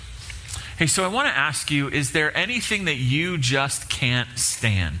Hey, so I want to ask you, is there anything that you just can't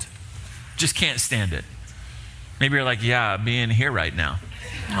stand? Just can't stand it. Maybe you're like, yeah, being here right now.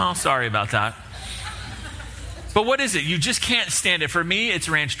 Oh, sorry about that. But what is it? You just can't stand it. For me, it's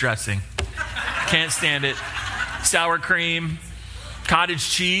ranch dressing. Can't stand it. Sour cream, cottage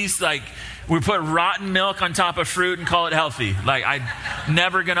cheese. Like, we put rotten milk on top of fruit and call it healthy. Like, I'm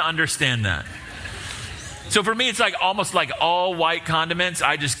never going to understand that. So for me, it's like almost like all white condiments.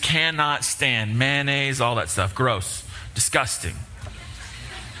 I just cannot stand mayonnaise, all that stuff. Gross, disgusting.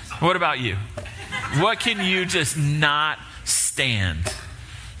 What about you? What can you just not stand?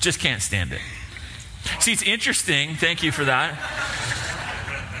 Just can't stand it. See, it's interesting. Thank you for that.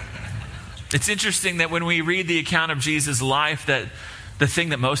 It's interesting that when we read the account of Jesus' life, that the thing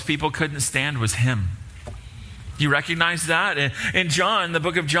that most people couldn't stand was him. You recognize that? In John, the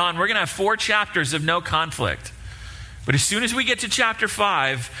book of John, we're going to have 4 chapters of no conflict. But as soon as we get to chapter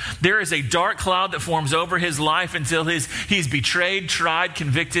 5, there is a dark cloud that forms over his life until he's betrayed, tried,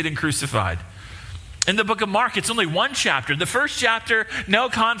 convicted, and crucified. In the book of Mark, it's only 1 chapter. The first chapter, no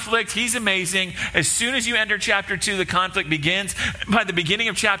conflict. He's amazing. As soon as you enter chapter 2, the conflict begins. By the beginning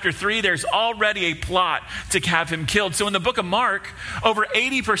of chapter 3, there's already a plot to have him killed. So in the book of Mark, over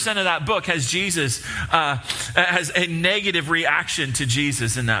 80% of that book has has a negative reaction to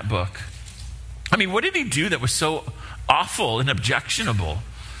Jesus in that book. I mean, what did he do that was so awful and objectionable?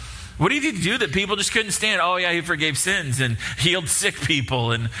 What did he do that people just couldn't stand? Oh, yeah, he forgave sins and healed sick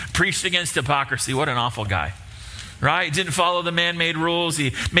people and preached against hypocrisy. What an awful guy, right? Didn't follow the man-made rules.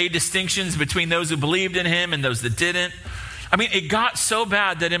 He made distinctions between those who believed in him and those that didn't. I mean, it got so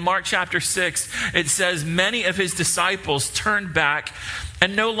bad that in Mark chapter 6, it says many of his disciples turned back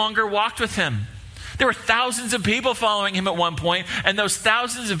and no longer walked with him. There were thousands of people following him at one point, and those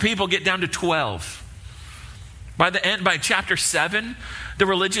thousands of people get down to 12. By chapter 7, the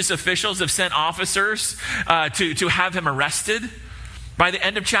religious officials have sent officers to have him arrested. By the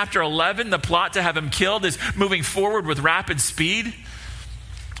end of chapter 11, the plot to have him killed is moving forward with rapid speed.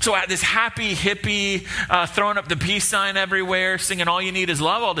 So at this happy hippie, throwing up the peace sign everywhere, singing all you need is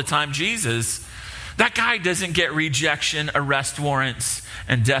love all the time, Jesus, that guy doesn't get rejection, arrest warrants,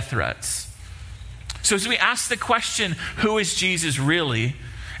 and death threats. So as we ask the question, who is Jesus really?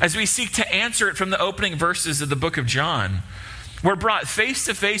 As we seek to answer it from the opening verses of the book of John, we're brought face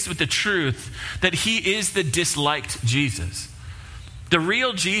to face with the truth that he is the disliked Jesus. The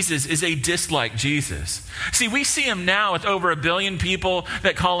real Jesus is a disliked Jesus. See, we see him now with over 1 billion people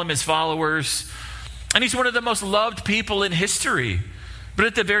that call him his followers, and he's one of the most loved people in history. But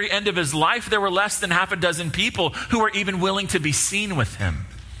at the very end of his life, there were less than half a dozen people who were even willing to be seen with him.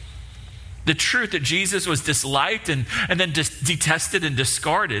 The truth that Jesus was disliked and then detested and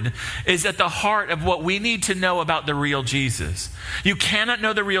discarded is at the heart of what we need to know about the real Jesus. You cannot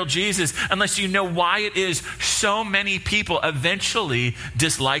know the real Jesus unless you know why it is so many people eventually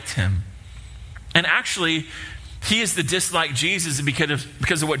disliked him. And actually, he is the disliked Jesus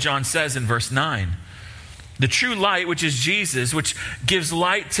because of what John says in verse 9. The true light, which is Jesus, which gives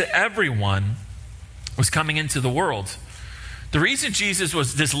light to everyone, was coming into the world. The reason Jesus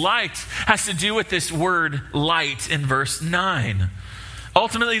was disliked has to do with this word light in verse 9.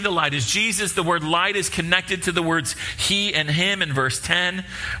 Ultimately, the light is Jesus. The word light is connected to the words he and him in verse 10,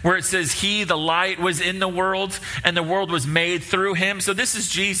 where it says he, the light, was in the world and the world was made through him. So this is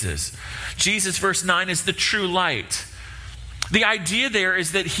Jesus. Jesus, verse 9, is the true light. The idea there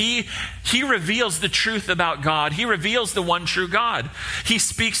is that he reveals the truth about God. He reveals the one true God. He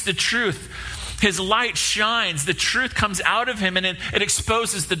speaks the truth. His light shines, the truth comes out of him, and it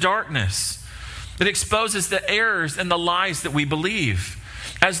exposes the darkness. It exposes the errors and the lies that we believe.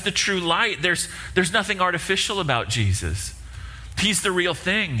 As the true light, there's nothing artificial about Jesus. He's the real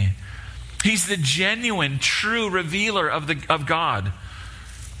thing. He's the genuine, true revealer of God.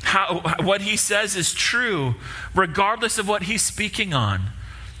 What he says is true, regardless of what he's speaking on.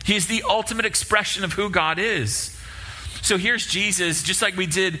 He's the ultimate expression of who God is. So here's Jesus, just like we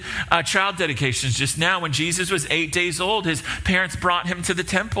did child dedications just now. When Jesus was 8 days old, his parents brought him to the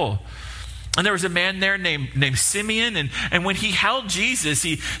temple. And there was a man there named Simeon. And when he held Jesus,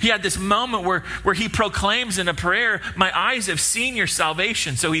 he had this moment where he proclaims in a prayer, my eyes have seen your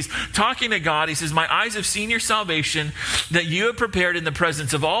salvation. So he's talking to God. He says, my eyes have seen your salvation that you have prepared in the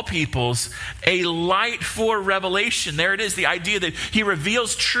presence of all peoples, a light for revelation. There it is, the idea that he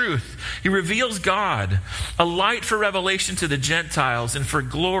reveals truth. He reveals God, a light for revelation to the Gentiles and for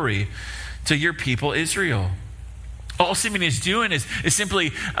glory to your people Israel. All Simeon is doing is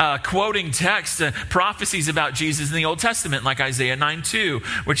simply quoting texts, prophecies about Jesus in the Old Testament, like Isaiah 9:2,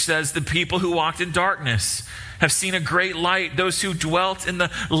 which says, the people who walked in darkness have seen a great light. Those who dwelt in the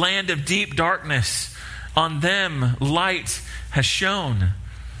land of deep darkness, on them light has shone.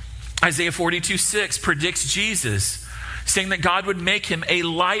 Isaiah 42:6 predicts Jesus, saying that God would make him a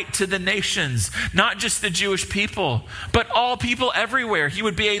light to the nations, not just the Jewish people, but all people everywhere. He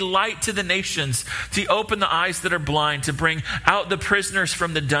would be a light to the nations, to open the eyes that are blind, to bring out the prisoners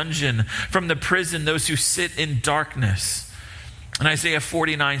from the dungeon, from the prison, those who sit in darkness. And Isaiah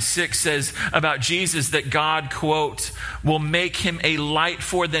 49:6 says about Jesus that God, quote, will make him a light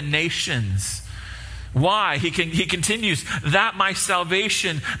for the nations. Why? He continues, that my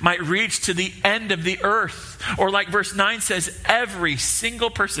salvation might reach to the end of the earth. Or like verse 9 says, every single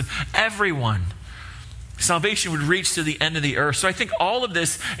person, everyone. Salvation would reach to the end of the earth. So I think all of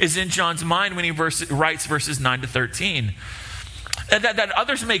this is in John's mind when he writes verses 9 to 13. That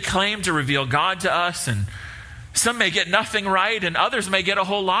others may claim to reveal God to us, and some may get nothing right, and others may get a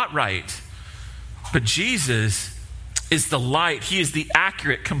whole lot right. But Jesus is the light. He is the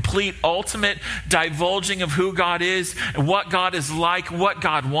accurate, complete, ultimate divulging of who God is, and what God is like, what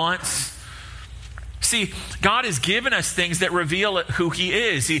God wants. See, God has given us things that reveal who he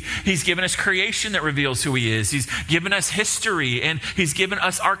is. He's given us creation that reveals who he is. He's given us history, and he's given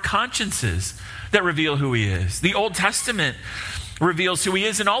us our consciences that reveal who he is. The Old Testament reveals who he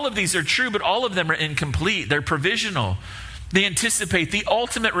is, and all of these are true, but all of them are incomplete. They're provisional. They anticipate the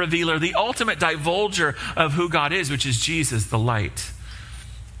ultimate revealer, the ultimate divulger of who God is, which is Jesus, the light.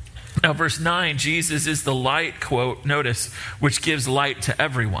 Now, verse 9, Jesus is the light, quote, notice, which gives light to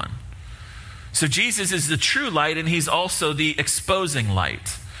everyone. So Jesus is the true light, and he's also the exposing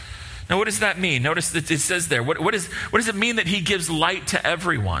light. Now, what does that mean? Notice that it says there, what does it mean that he gives light to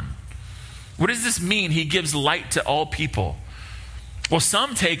everyone? What does this mean, he gives light to all people? Well,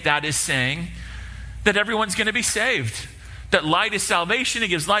 some take that as saying that everyone's going to be saved. That light is salvation. It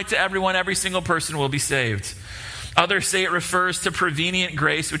gives light to everyone. Every single person will be saved. Others say it refers to prevenient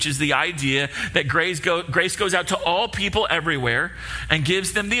grace, which is the idea that grace goes out to all people everywhere and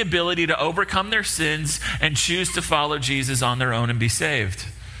gives them the ability to overcome their sins and choose to follow Jesus on their own and be saved.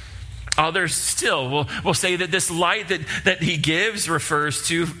 Others still will say that this light that he gives refers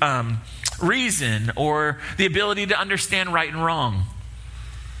to reason or the ability to understand right and wrong.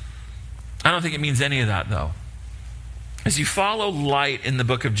 I don't think it means any of that, though. As you follow light in the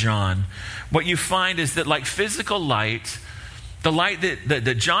book of John, what you find is that like physical light, the light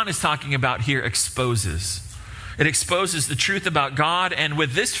that John is talking about here exposes. It exposes the truth about God. And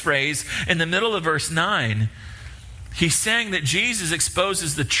with this phrase in the middle of verse 9, he's saying that Jesus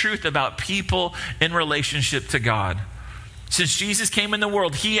exposes the truth about people in relationship to God. Since Jesus came in the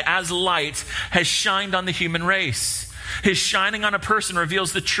world, he as light has shined on the human race. His shining on a person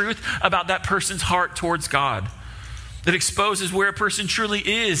reveals the truth about that person's heart towards God. That exposes where a person truly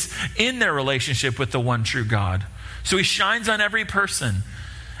is in their relationship with the one true God. So he shines on every person.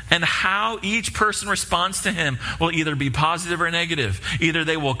 And how each person responds to him will either be positive or negative. Either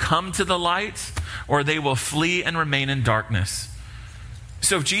they will come to the light or they will flee and remain in darkness.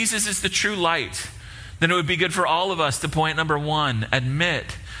 So if Jesus is the true light, then it would be good for all of us to, point number one,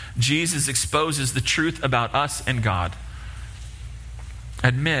 admit Jesus exposes the truth about us and God.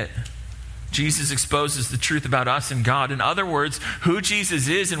 Admit Jesus exposes the truth about us and God. In other words, who Jesus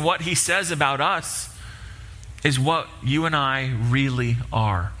is and what he says about us is what you and I really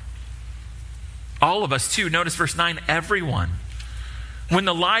are. All of us too. Notice verse 9, everyone. When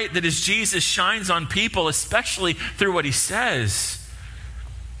the light that is Jesus shines on people, especially through what he says,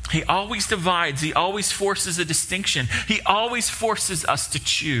 he always divides. He always forces a distinction. He always forces us to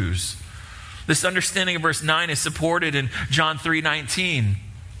choose. This understanding of verse 9 is supported in John 3:19.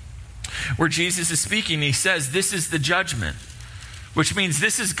 Where Jesus is speaking, he says, this is the judgment, which means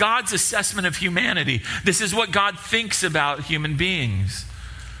this is God's assessment of humanity. This is what God thinks about human beings.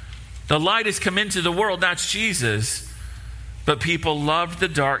 The light has come into the world, that's Jesus, but people loved the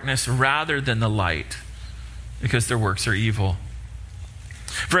darkness rather than the light because their works are evil.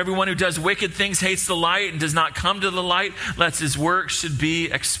 For everyone who does wicked things hates the light and does not come to the light, lest his work should be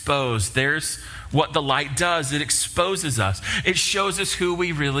exposed. There's what the light does. It exposes us. It shows us who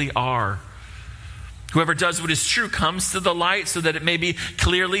we really are. Whoever does what is true comes to the light so that it may be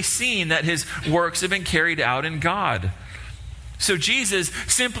clearly seen that his works have been carried out in God. So Jesus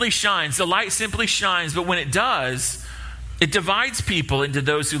simply shines. The light simply shines, but when it does, it divides people into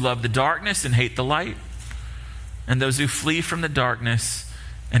those who love the darkness and hate the light, and those who flee from the darkness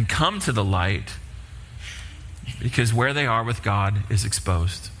and come to the light, because where they are with God is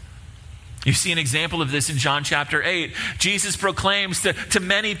exposed. You see an example of this in John chapter 8. Jesus proclaims to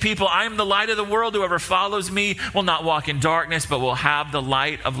many people, I am the light of the world. Whoever follows me will not walk in darkness, but will have the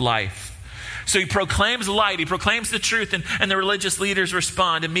light of life. So he proclaims light. He proclaims the truth. And the religious leaders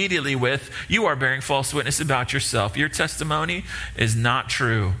respond immediately with, you are bearing false witness about yourself. Your testimony is not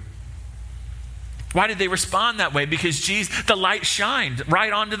true. Why did they respond that way? Because the light shined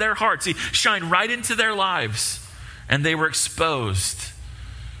right onto their hearts. He shined right into their lives. And they were exposed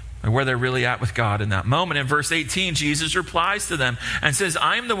where they're really at with God in that moment. In verse 18, Jesus replies to them and says,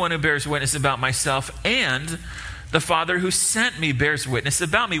 I am the one who bears witness about myself, and the Father who sent me bears witness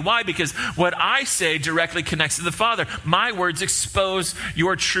about me. Why? Because what I say directly connects to the Father. My words expose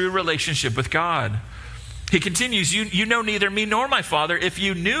your true relationship with God. He continues, you know neither me nor my Father. If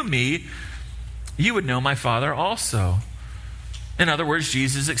you knew me, you would know my Father also. In other words,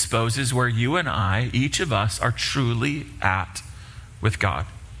 Jesus exposes where you and I, each of us, are truly at with God.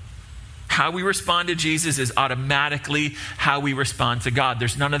 How we respond to Jesus is automatically how we respond to God.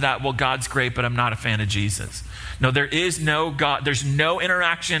 There's none of that, well, God's great, but I'm not a fan of Jesus. No, there is no God. There's no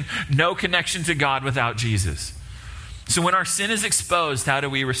interaction, no connection to God without Jesus. So when our sin is exposed, how do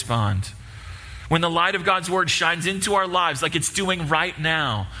we respond? When the light of God's word shines into our lives like it's doing right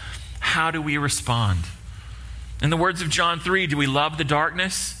now, how do we respond? In the words of John 3, do we love the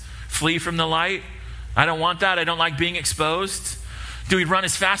darkness? Flee from the light? I don't want that. I don't like being exposed. Do we run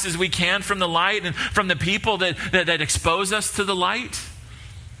as fast as we can from the light and from the people that expose us to the light?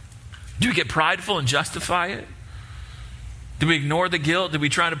 Do we get prideful and justify it? Do we ignore the guilt? Do we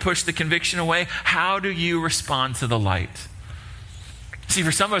try to push the conviction away? How do you respond to the light? See,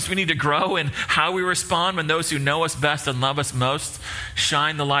 for some of us, we need to grow in how we respond when those who know us best and love us most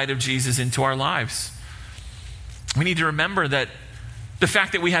shine the light of Jesus into our lives. We need to remember that the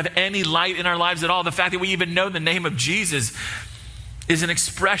fact that we have any light in our lives at all, the fact that we even know the name of Jesus, is an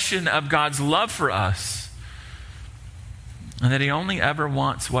expression of God's love for us, and that he only ever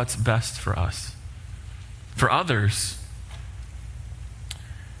wants what's best for us. For others,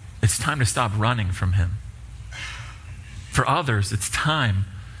 it's time to stop running from him. For others, it's time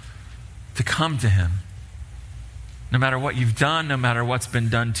to come to him. No matter what you've done, no matter what's been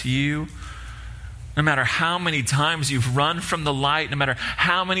done to you, no matter how many times you've run from the light, no matter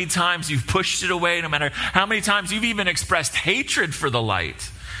how many times you've pushed it away, no matter how many times you've even expressed hatred for the light,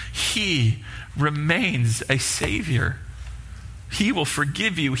 he remains a Savior. He will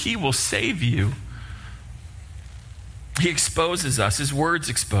forgive you. He will save you. He exposes us. His words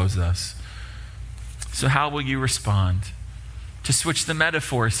expose us. So how will you respond? To switch the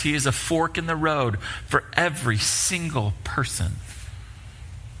metaphors, he is a fork in the road for every single person.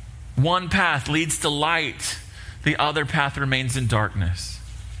 One path leads to light. The other path remains in darkness.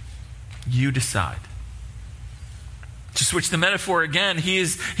 You decide. To switch the metaphor again, he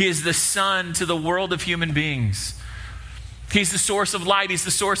is the sun to the world of human beings. He's the source of light. He's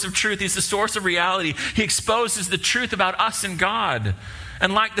the source of truth. He's the source of reality. He exposes the truth about us and God.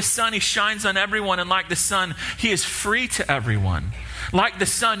 And like the sun, he shines on everyone. And like the sun, he is free to everyone. Like the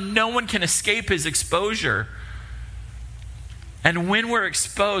sun, no one can escape his exposure. And when we're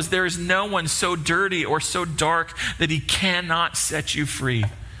exposed, there is no one so dirty or so dark that he cannot set you free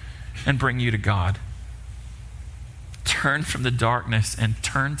and bring you to God. Turn from the darkness and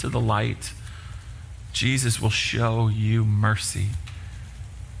turn to the light. Jesus will show you mercy.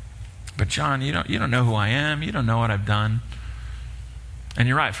 But John, you don't know who I am. You don't know what I've done. And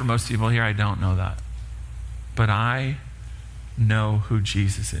you're right, for most people here, I don't know that. But I know who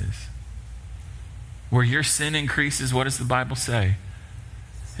Jesus is. Where your sin increases, what does the Bible say?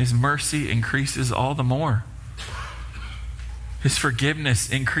 His mercy increases all the more. His forgiveness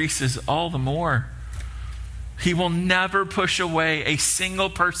increases all the more. He will never push away a single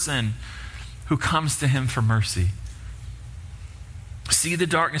person who comes to him for mercy. See the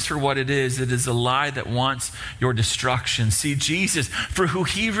darkness for what it is. It is a lie that wants your destruction. See Jesus for who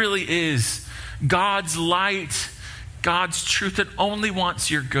he really is. God's light, God's truth that only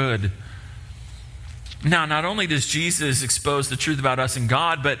wants your good. Now, not only does Jesus expose the truth about us and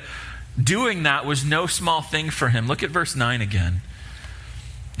God, but doing that was no small thing for him. Look at verse 9 again.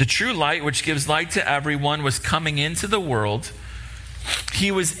 The true light, which gives light to everyone, was coming into the world.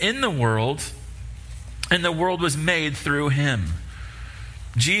 He was in the world, and the world was made through him.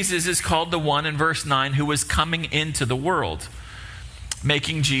 Jesus is called the one in verse 9 who was coming into the world,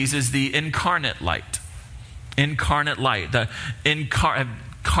 making Jesus the incarnate light. Incarnate light. The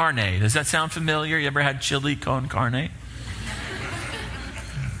carne. Does that sound familiar? You ever had chili con carne?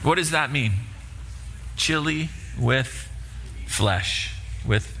 What does that mean? Chili with flesh,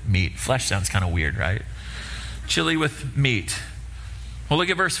 with meat. Flesh sounds kind of weird, right? Chili with meat. Well, look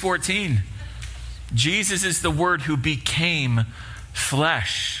at verse 14. Jesus is the Word who became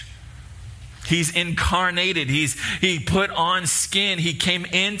flesh. He's incarnated. He put on skin. He came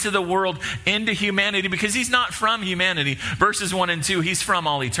into the world, into humanity, because he's not from humanity. Verses 1 and 2, he's from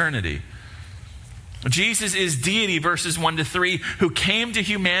all eternity. Jesus is deity, verses 1 to 3, who came to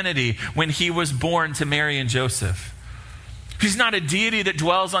humanity when he was born to Mary and Joseph. He's not a deity that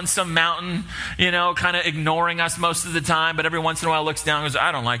dwells on some mountain, kind of ignoring us most of the time, but every once in a while looks down and goes,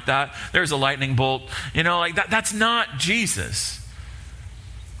 I don't like that. There's a lightning bolt. Like that. That's not Jesus.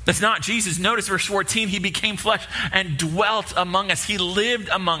 That's not Jesus. Notice verse 14, he became flesh and dwelt among us. He lived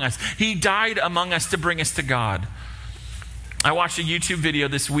among us. He died among us to bring us to God. I watched a YouTube video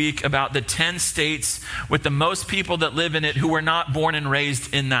this week about the 10 states with the most people that live in it who were not born and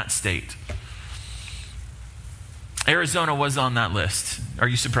raised in that state. Arizona was on that list. Are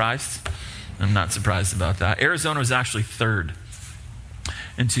you surprised? I'm not surprised about that. Arizona was actually third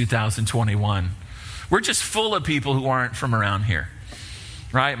in 2021. We're just full of people who aren't from around here,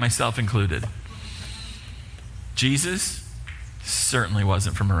 right? Myself included. Jesus certainly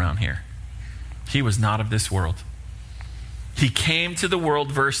wasn't from around here. He was not of this world. He came to the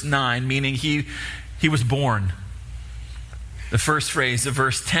world, verse 9, meaning he was born. The first phrase of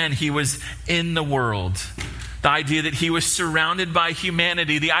verse 10, he was in the world. The idea that he was surrounded by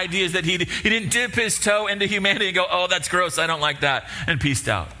humanity. The idea is that he didn't dip his toe into humanity and go, oh, that's gross, I don't like that, and peaced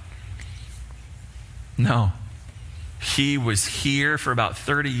out. No. He was here for about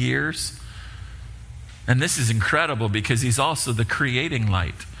 30 years. And this is incredible because he's also the creating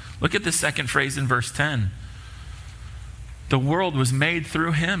light. Look at the second phrase in verse 10. The world was made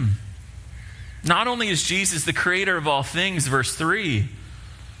through him. Not only is Jesus the creator of all things, verse 3,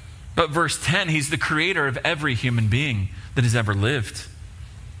 but verse 10, he's the creator of every human being that has ever lived.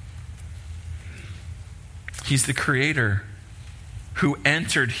 He's the creator who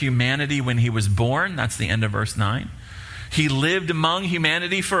entered humanity when he was born. That's the end of verse 9. He lived among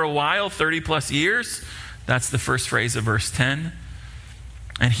humanity for a while, 30 plus years. That's the first phrase of verse 10.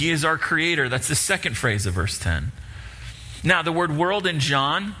 And he is our creator. That's the second phrase of verse 10. Now, the word world in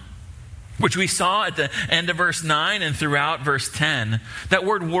John, which we saw at the end of verse 9 and throughout verse 10, that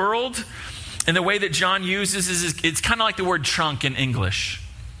word world, and the way that John uses is it's kind of like the word trunk in English.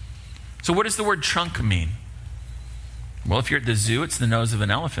 So what does the word trunk mean? Well, if you're at the zoo, it's the nose of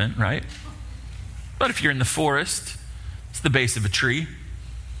an elephant, right? But if you're in the forest, it's the base of a tree.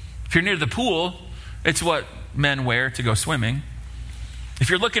 If you're near the pool, it's what men wear to go swimming.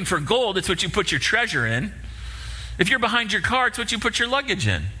 If you're looking for gold, it's what you put your treasure in. If you're behind your car, it's what you put your luggage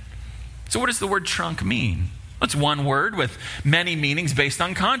in. So what does the word trunk mean? It's one word with many meanings based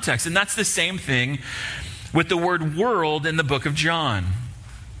on context. And that's the same thing with the word world in the book of John.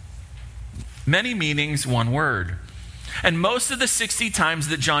 Many meanings, one word. And most of the 60 times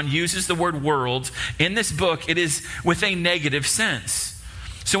that John uses the word world in this book, it is with a negative sense.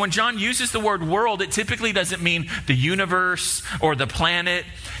 So when John uses the word world, it typically doesn't mean the universe or the planet.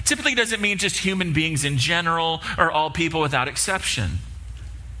 It typically doesn't mean just human beings in general or all people without exception.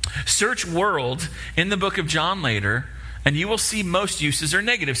 Search world in the book of John later, and you will see most uses are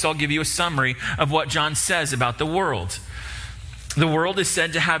negative. So I'll give you a summary of what John says about the world. The world is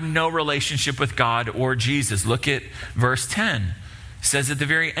said to have no relationship with God or Jesus. Look at verse 10. It says at the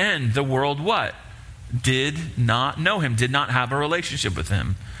very end, the world what? Did not know him, did not have a relationship with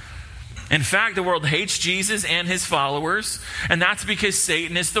him. In fact, the world hates Jesus and his followers, and that's because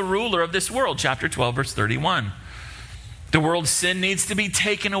Satan is the ruler of this world. Chapter 12, verse 31. The world's sin needs to be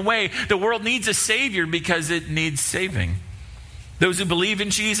taken away. The world needs a savior because it needs saving. Those who believe in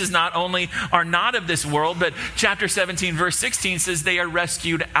Jesus not only are not of this world, but chapter 17, verse 16 says they are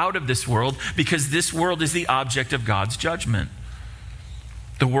rescued out of this world because this world is the object of God's judgment.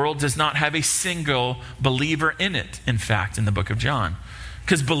 The world does not have a single believer in it, in fact, in the book of John,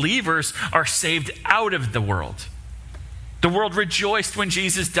 because believers are saved out of the world. The world rejoiced when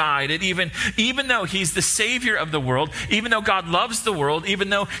Jesus died. And even though he's the savior of the world, even though God loves the world,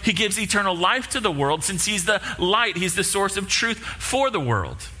 even though he gives eternal life to the world, since he's the light, he's the source of truth for the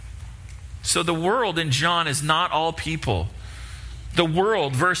world. So the world in John is not all people. The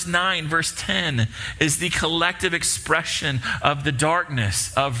world, verse 9, verse 10, is the collective expression of the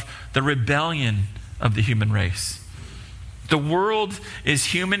darkness, of the rebellion of the human race. The world is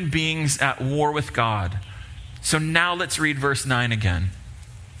human beings at war with God. So now let's read verse 9 again.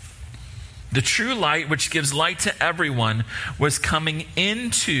 The true light, which gives light to everyone, was coming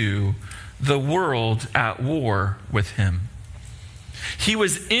into the world at war with him. He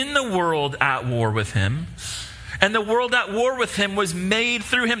was in the world at war with him, and the world at war with him was made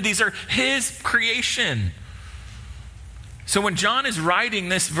through him. These are his creation. So when John is writing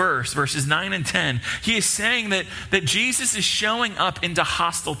this verse, verses 9 and 10, he is saying that Jesus is showing up into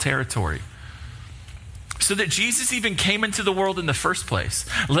hostile territory. So that Jesus even came into the world in the first place,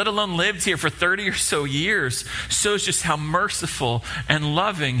 let alone lived here for 30 or so years, shows just how merciful and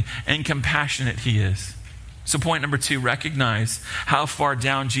loving and compassionate he is. So point number 2, recognize how far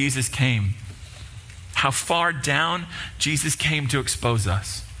down Jesus came. How far down Jesus came to expose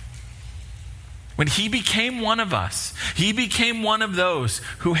us. When he became one of us, he became one of those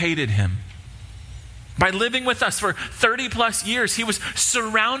who hated him. By living with us for 30 plus years, he was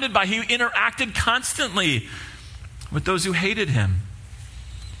surrounded by, he interacted constantly with those who hated him.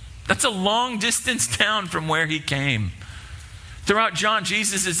 That's a long distance down from where he came. Throughout John,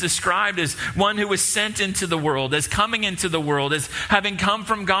 Jesus is described as one who was sent into the world, as coming into the world, as having come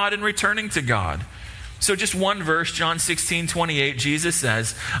from God and returning to God. So just one verse, John 16:28, Jesus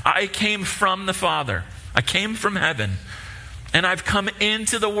says, I came from the Father. I came from heaven. And I've come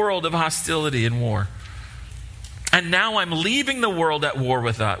into the world of hostility and war. And now I'm leaving the world at war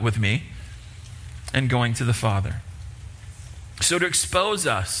with me and going to the Father. So to expose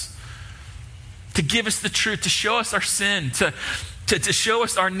us, to give us the truth, to show us our sin, to show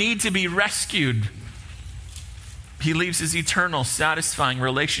us our need to be rescued, he leaves his eternal, satisfying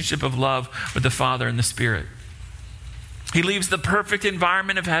relationship of love with the Father and the Spirit. He leaves the perfect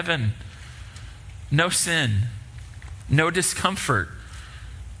environment of heaven. No sin, no discomfort,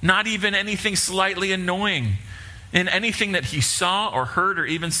 not even anything slightly annoying in anything that he saw or heard or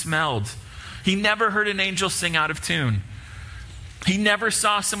even smelled. He never heard an angel sing out of tune. He never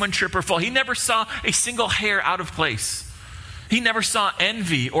saw someone trip or fall. He never saw a single hair out of place. He never saw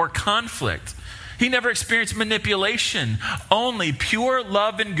envy or conflict. He never experienced manipulation, only pure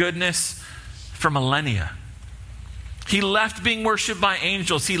love and goodness for millennia. He left being worshiped by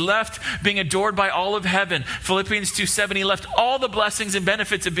angels. He left being adored by all of heaven. Philippians 2:7, he left all the blessings and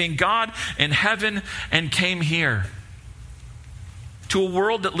benefits of being God in heaven and came here to a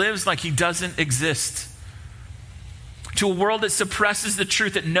world that lives like he doesn't exist. To a world that suppresses the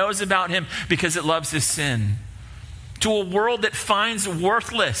truth, that knows about him because it loves his sin. To a world that finds him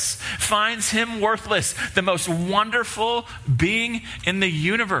worthless, the most wonderful being in the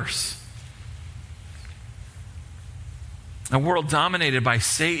universe. A world dominated by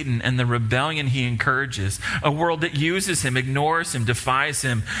Satan and the rebellion he encourages. A world that uses him, ignores him, defies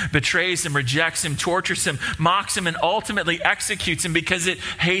him, betrays him, rejects him, tortures him, mocks him, and ultimately executes him because it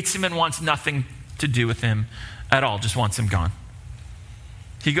hates him and wants nothing to do with him at all, just wants him gone.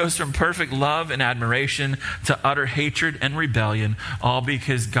 He goes from perfect love and admiration to utter hatred and rebellion, all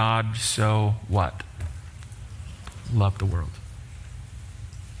because God so what? Loved the world.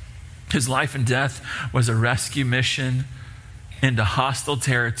 His life and death was a rescue mission into hostile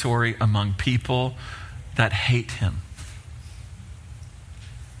territory among people that hate him.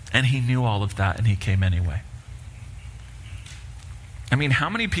 And he knew all of that, and he came anyway. I mean, how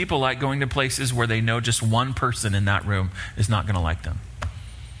many people like going to places where they know just one person in that room is not going to like them?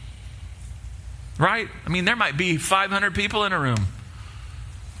 Right? I mean, there might be 500 people in a room,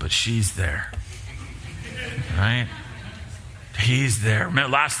 but she's there. Right? He's there.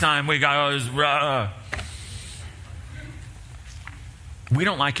 Last time we got all this... We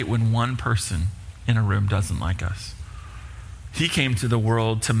don't like it when one person in a room doesn't like us. He came to the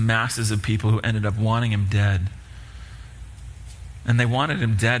world to masses of people who ended up wanting him dead. And they wanted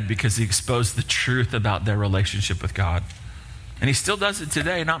him dead because he exposed the truth about their relationship with God. And he still does it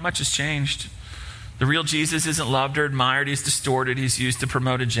today. Not much has changed. The real Jesus isn't loved or admired. He's distorted. He's used to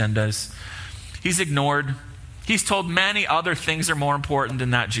promote agendas. He's ignored. He's told many other things are more important than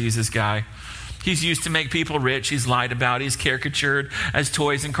that Jesus guy. He's used to make people rich. He's lied about. He's caricatured as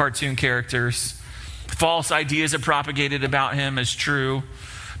toys and cartoon characters. False ideas are propagated about him as true.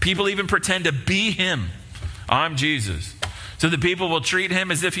 People even pretend to be him. I'm Jesus. So the people will treat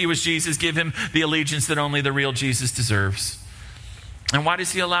him as if he was Jesus, give him the allegiance that only the real Jesus deserves. And why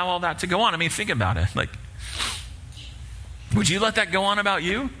does he allow all that to go on? I mean, think about it. Like, would you let that go on about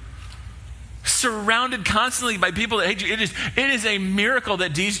you? Surrounded constantly by people that hate you. It is a miracle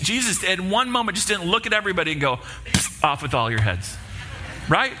that Jesus in one moment just didn't look at everybody and go, off with all your heads.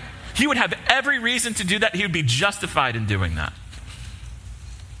 Right? He would have every reason to do that. He would be justified in doing that.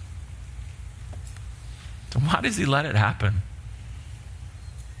 So why does he let it happen?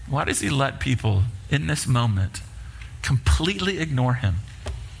 Why does he let people in this moment completely ignore him?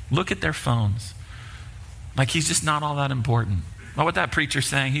 Look at their phones. Like he's just not all that important. Well, what that preacher's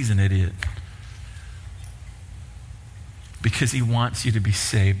saying, he's an idiot. Because he wants you to be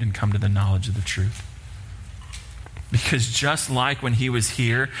saved and come to the knowledge of the truth. Because just like when he was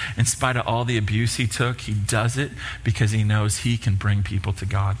here, in spite of all the abuse he took, he does it because he knows he can bring people to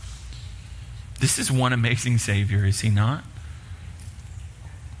God. This is one amazing Savior, is he not?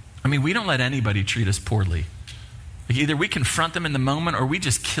 I mean, we don't let anybody treat us poorly. Like either we confront them in the moment or we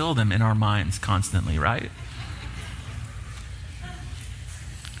just kill them in our minds constantly, right?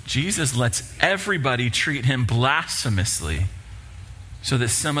 Jesus lets everybody treat him blasphemously so that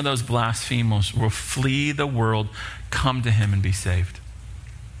some of those blasphemers will flee the world, come to him and be saved.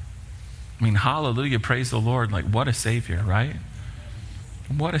 I mean, hallelujah, praise the Lord. Like, what a Savior, right?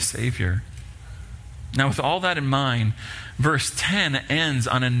 What a Savior. Now, with all that in mind, verse 10 ends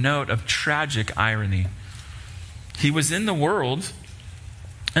on a note of tragic irony. He was in the world,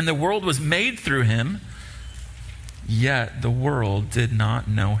 and the world was made through him, yet the world did not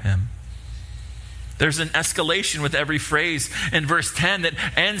know him. There's an escalation with every phrase in verse 10 that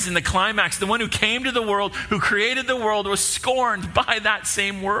ends in the climax. The one who came to the world, who created the world, was scorned by that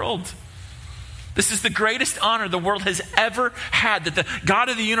same world. This is the greatest honor the world has ever had, that the God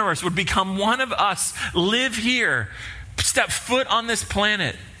of the universe would become one of us, live here, step foot on this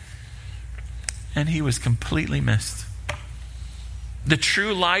planet. And he was completely missed. The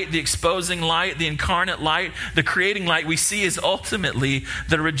true light, the exposing light, the incarnate light, the creating light we see is ultimately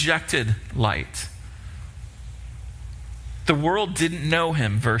the rejected light. The world didn't know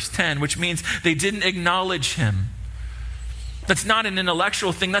him, verse 10, which means they didn't acknowledge him. That's not an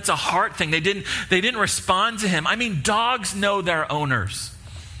intellectual thing, that's a heart thing. They didn't respond to him. I mean, dogs know their owners.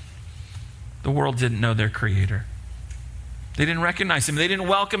 The world didn't know their creator. They didn't recognize him. They didn't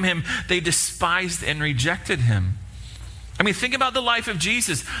welcome him. They despised and rejected him. I mean, think about the life of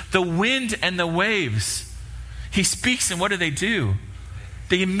Jesus. The wind and the waves. He speaks, and what do?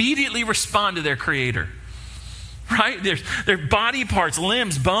 They immediately respond to their creator. Right? Their body parts,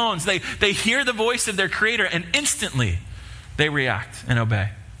 limbs, bones. They hear the voice of their creator, and instantly they react and obey.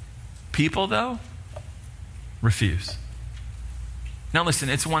 People, though, refuse. Now listen,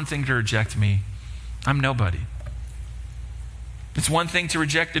 it's one thing to reject me. I'm nobody. It's one thing to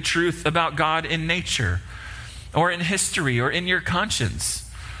reject the truth about God in nature or in history or in your conscience.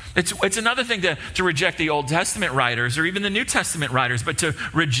 It's another thing to reject the Old Testament writers or even the New Testament writers, but to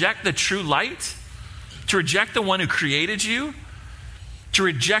reject the true light, to reject the one who created you, to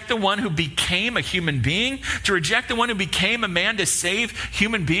reject the one who became a human being, to reject the one who became a man to save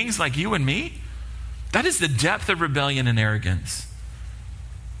human beings like you and me, that is the depth of rebellion and arrogance.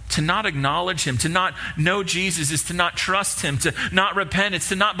 To not acknowledge him, to not know Jesus is to not trust him, to not repent, it's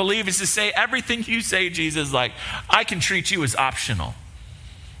to not believe, it's to say everything you say, Jesus, like, I can treat you as optional.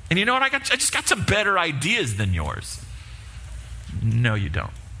 And you know what? I just got some better ideas than yours. No, you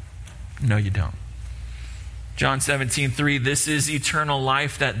don't. No, you don't. John 17:3, this is eternal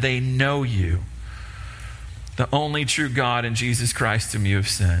life, that they know you, the only true God, and Jesus Christ whom you have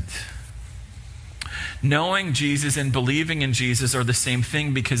sent. Knowing Jesus and believing in Jesus are the same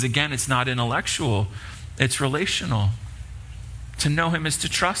thing because, again, it's not intellectual, it's relational. To know him is to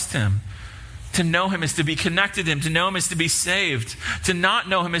trust him. To know him is to be connected to him. To know him is to be saved. To not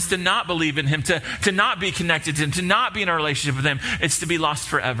know him is to not believe in him. To not be connected to him. To not be in a relationship with him. It's to be lost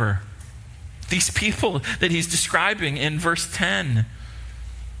forever. These people that he's describing in verse 10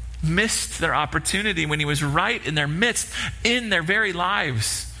 missed their opportunity when he was right in their midst, in their very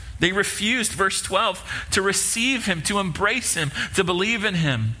lives. They refused, verse 12, to receive him, to embrace him, to believe in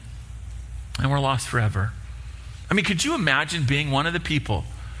him. And we're lost forever. I mean, could you imagine being one of the people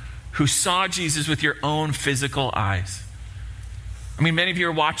who saw Jesus with your own physical eyes? I mean, many of you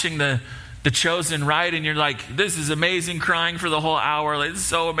are watching the Chosen, right? And you're like, this is amazing, crying for the whole hour. Like, this is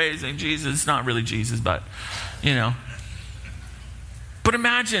so amazing, Jesus. It's not really Jesus, but, you know. But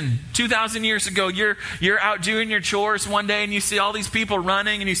imagine 2,000 years ago, you're out doing your chores one day and you see all these people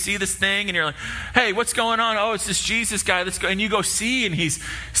running and you see this thing and you're like, hey, what's going on? Oh, it's this Jesus guy. Let's go. And you go see, and he's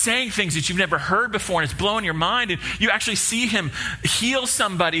saying things that you've never heard before, and it's blowing your mind. And you actually see him heal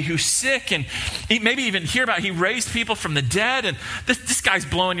somebody who's sick, and maybe even hear about he raised people from the dead. And this guy's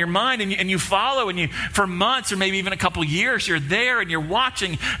blowing your mind, and you follow, and you for months or maybe even a couple years, you're there and you're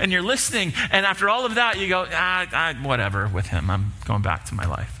watching and you're listening. And after all of that, you go, whatever with him. I'm going back to my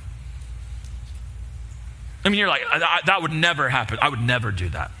life. I mean, you're like, that would never happen. I would never do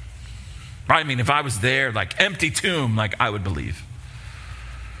that. Right? I mean, if I was there, like empty tomb, like I would believe.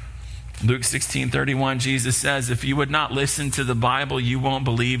 Luke 16:31, Jesus says, if you would not listen to the Bible, you won't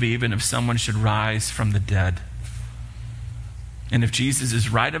believe even if someone should rise from the dead. And if Jesus is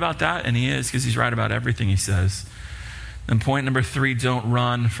right about that, and he is, because he's right about everything he says, then point number 3, don't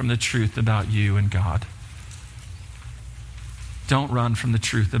run from the truth about you and God. Don't run from the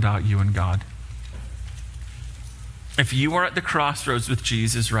truth about you and God. If you are at the crossroads with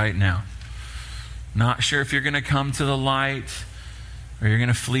Jesus right now, not sure if you're going to come to the light or you're going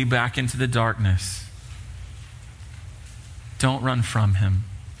to flee back into the darkness, don't run from him.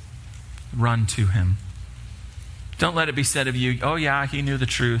 Run to him. Don't let it be said of you, oh yeah, he knew the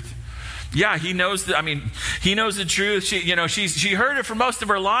truth. Yeah, he knows he knows the truth. She heard it for most of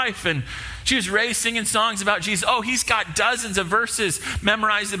her life, and she was raised singing songs about Jesus. Oh, he's got dozens of verses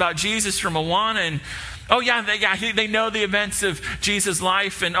memorized about Jesus from Moana, and oh yeah, they know the events of Jesus'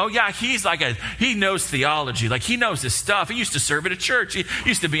 life, and oh yeah, he knows theology. Like, he knows his stuff. He used to serve at a church. He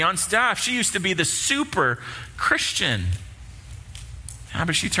used to be on staff. She used to be the super Christian. Yeah,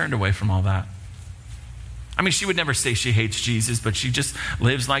 but she turned away from all that. She would never say she hates Jesus, but she just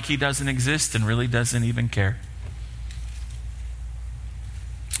lives like he doesn't exist and really doesn't even care.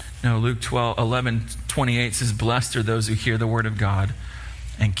 No, Luke 11:28 says, blessed are those who hear the word of God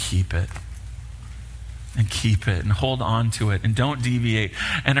and keep it. And keep it and hold on to it and don't deviate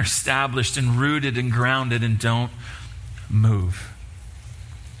and are established and rooted and grounded and don't move.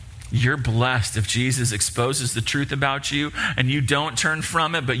 You're blessed if Jesus exposes the truth about you and you don't turn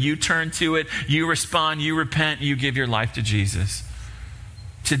from it, but you turn to it, you respond, you repent, you give your life to Jesus.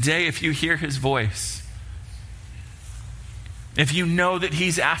 Today, if you hear his voice, if you know that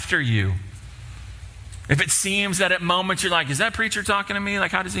he's after you, if it seems that at moments you're like, is that preacher talking to me?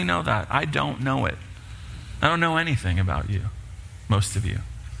 Like, how does he know that? I don't know it. I don't know anything about you, most of you.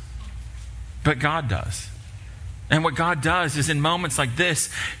 But God does. And what God does is in moments like this,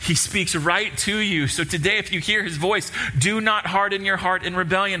 he speaks right to you. So today, if you hear his voice, do not harden your heart in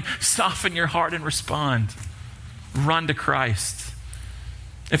rebellion. Soften your heart and respond. Run to Christ.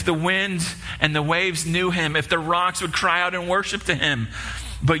 If the wind and the waves knew him, if the rocks would cry out and worship to him,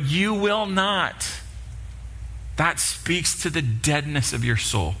 but you will not, that speaks to the deadness of your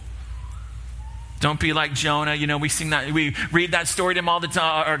soul. Don't be like Jonah. We read that story to him all the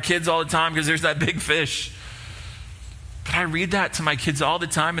time, our kids all the time, because there's that big fish. But I read that to my kids all the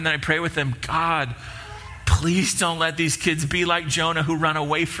time, and then I pray with them, God, please don't let these kids be like Jonah who run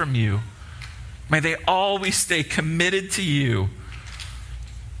away from you. May they always stay committed to you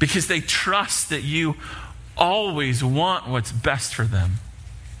because they trust that you always want what's best for them.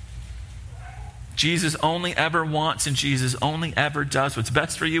 Jesus only ever wants and Jesus only ever does what's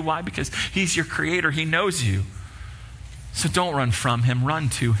best for you. Why? Because he's your creator. He knows you. So don't run from him. Run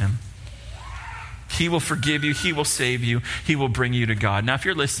to him. He will forgive you. He will save you. He will bring you to God. Now, if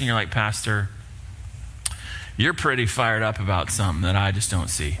you're listening, you're like, Pastor, you're pretty fired up about something that I just don't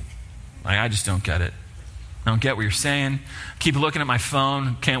see. I just don't get it. I don't get what you're saying. Keep looking at my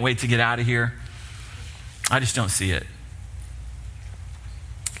phone. Can't wait to get out of here. I just don't see it.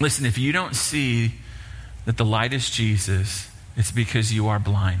 Listen, if you don't see that the light is Jesus, it's because you are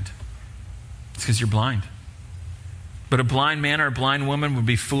blind. It's because you're blind. But a blind man or a blind woman would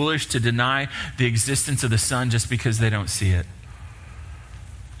be foolish to deny the existence of the sun just because they don't see it.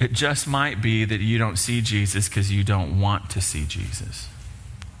 It just might be that you don't see Jesus because you don't want to see Jesus.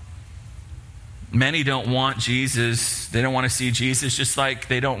 Many don't want Jesus. They don't want to see Jesus just like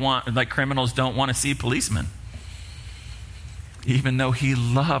criminals don't want to see policemen. Even though he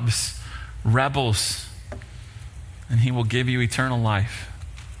loves rebels and he will give you eternal life.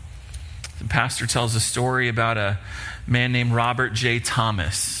 The pastor tells a story about a man named Robert J.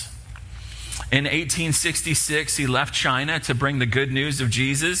 Thomas. In 1866, he left China to bring the good news of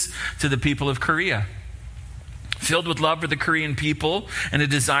Jesus to the people of Korea. Filled with love for the Korean people and a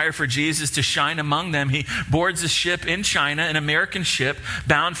desire for Jesus to shine among them, he boards a ship in China, an American ship,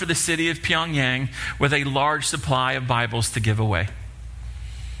 bound for the city of Pyongyang with a large supply of Bibles to give away.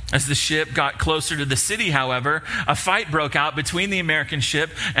 As the ship got closer to the city, however, a fight broke out between the American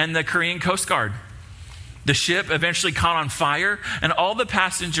ship and the Korean Coast Guard. The ship eventually caught on fire, and all the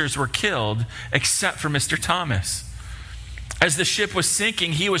passengers were killed except for Mr. Thomas. As the ship was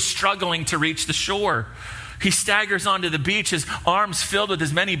sinking, he was struggling to reach the shore. He staggers onto the beach, his arms filled with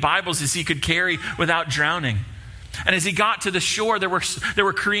as many Bibles as he could carry without drowning. And as he got to the shore, there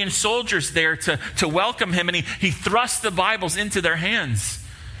were Korean soldiers there to welcome him, and he thrust the Bibles into their hands.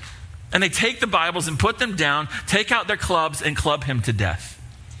 And they take the Bibles and put them down, take out their clubs, and club him to death.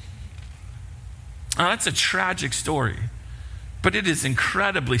 Now, that's a tragic story, but it is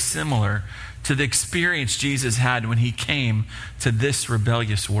incredibly similar to the experience Jesus had when he came to this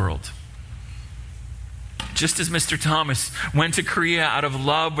rebellious world. Just as Mr. Thomas went to Korea out of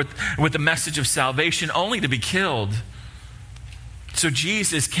love with the message of salvation only to be killed, so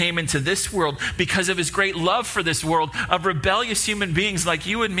Jesus came into this world because of his great love for this world of rebellious human beings like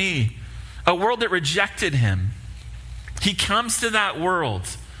you and me, a world that rejected him. He comes to that world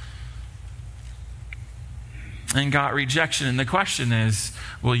and got rejection. And the question is,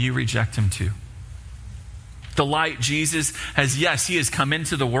 will you reject him too? The light, Jesus has, yes, he has come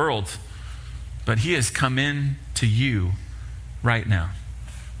into the world, but he has come in to you right now.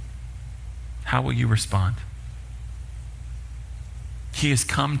 How will you respond? He has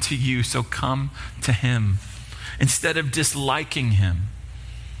come to you, so come to him. Instead of disliking him,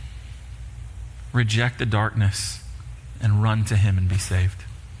 reject the darkness and run to him and be saved.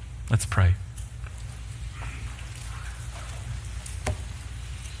 Let's pray.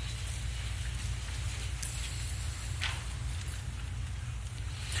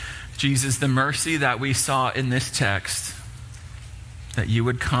 Jesus, the mercy that we saw in this text, that you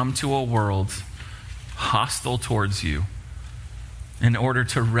would come to a world hostile towards you in order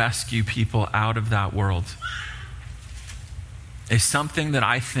to rescue people out of that world, is something that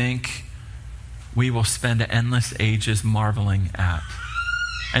I think we will spend endless ages marveling at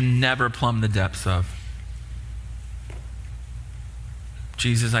and never plumb the depths of.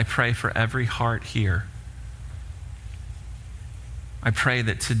 Jesus, I pray for every heart here. I pray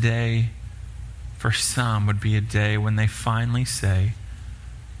that today, for some, would be a day when they finally say,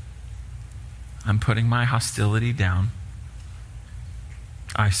 I'm putting my hostility down.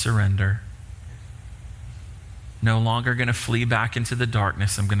 I surrender. No longer going to flee back into the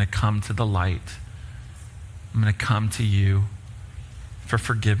darkness. I'm going to come to the light. I'm going to come to you for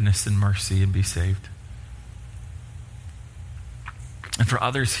forgiveness and mercy and be saved. And for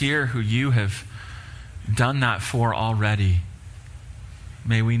others here who you have done that for already,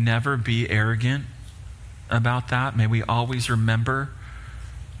 may we never be arrogant about that. May we always remember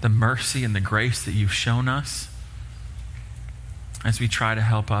the mercy and the grace that you've shown us as we try to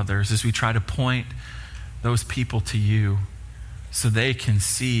help others, as we try to point those people to you so they can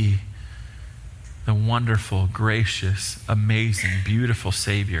see the wonderful, gracious, amazing, beautiful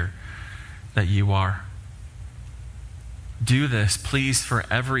Savior that you are. Do this, please, for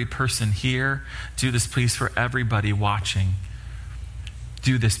every person here. Do this, please, for everybody watching.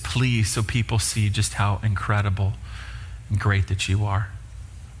 Do this, please, so people see just how incredible and great that you are.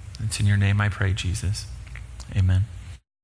 It's in your name I pray, Jesus. Amen.